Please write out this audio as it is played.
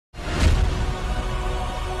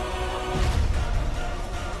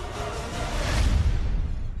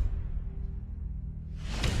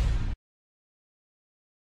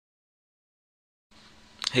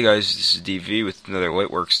Hey guys, this is DV with another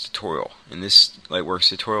Lightworks tutorial. In this Lightworks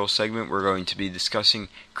tutorial segment, we're going to be discussing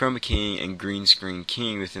chroma keying and green screen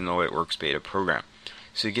keying within the Lightworks Beta program.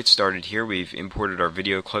 So to get started here, we've imported our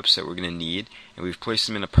video clips that we're going to need, and we've placed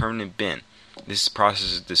them in a permanent bin. This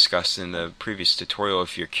process is discussed in the previous tutorial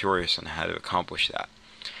if you're curious on how to accomplish that.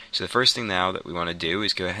 So the first thing now that we want to do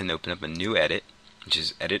is go ahead and open up a new edit, which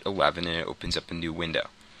is edit 11, and it opens up a new window.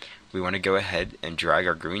 We want to go ahead and drag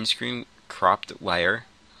our green screen cropped layer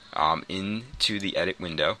into the edit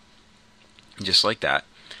window, just like that.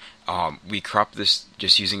 We crop this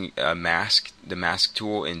just using the mask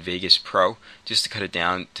tool in Vegas Pro, just to cut it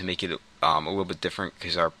down to make it a little bit different,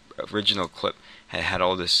 because our original clip had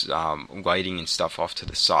all this lighting and stuff off to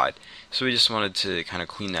the side. So we just wanted to kind of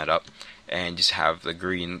clean that up and just have the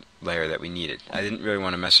green layer that we needed. I didn't really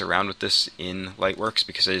want to mess around with this in Lightworks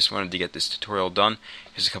because I just wanted to get this tutorial done,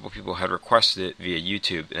 because a couple people had requested it via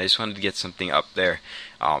YouTube, and I just wanted to get something up there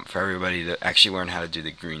for everybody to actually learn how to do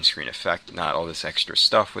the green screen effect, not all this extra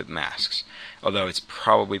stuff with masks. Although it's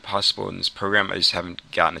probably possible in this program, I just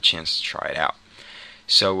haven't gotten a chance to try it out.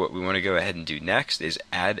 So what we want to go ahead and do next is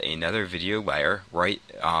add another video layer right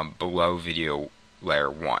below video layer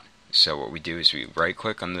 1. So what we do is we right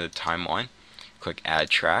click on the timeline, click add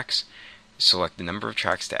tracks, select the number of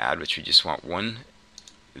tracks to add, which we just want one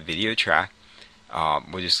video track.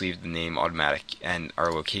 We'll just leave the name automatic, and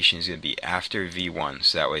our location is going to be after V1,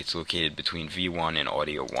 so that way it's located between V1 and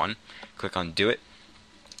audio 1. Click on do it,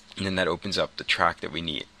 and then that opens up the track that we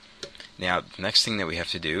need. Now the next thing that we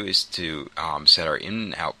have to do is to set our in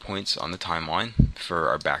and out points on the timeline for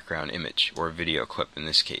our background image, or video clip in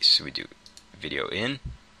this case. So we do video in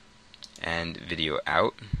and video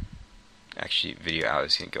out. Actually, video out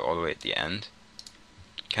is going to go all the way at the end.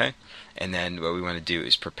 Okay, and then what we want to do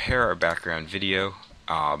is prepare our background video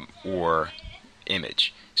or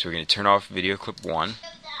image. So we're going to turn off video clip 1,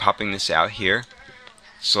 popping this out here,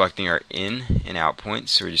 selecting our in and out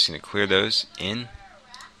points. So we're just going to clear those in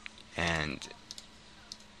and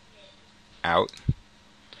out,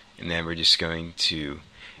 and then we're just going to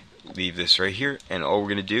leave this right here, and all we're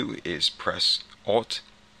going to do is press Alt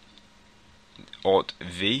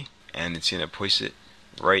V, and it's going to place it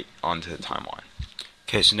right onto the timeline.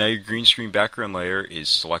 Okay, so now your green screen background layer is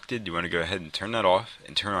selected. You want to go ahead and turn that off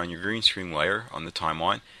and turn on your green screen layer on the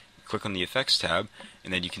timeline. Click on the effects tab,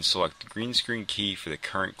 and then you can select the green screen key for the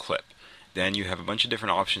current clip. Then you have a bunch of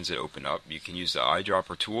different options that open up. You can use the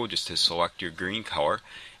eyedropper tool just to select your green color,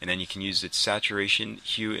 and then you can use its saturation,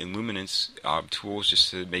 hue, and luminance tools just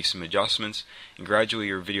to make some adjustments, and gradually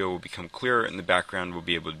your video will become clearer and the background will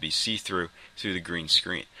be able to be see-through through the green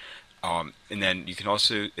screen. And then you can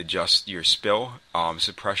also adjust your spill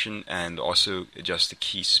suppression, and also adjust the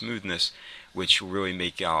key smoothness, which will really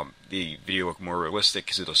make the video look more realistic,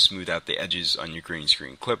 because it'll smooth out the edges on your green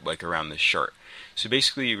screen clip, like around this shirt. So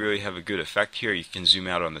basically you really have a good effect here. You can zoom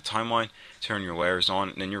out on the timeline, turn your layers on,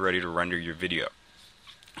 and then you're ready to render your video.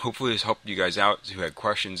 Hopefully this helped you guys out who had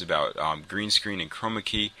questions about green screen and chroma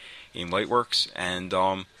key in Lightworks, and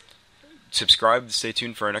subscribe to stay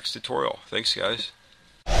tuned for our next tutorial. Thanks guys.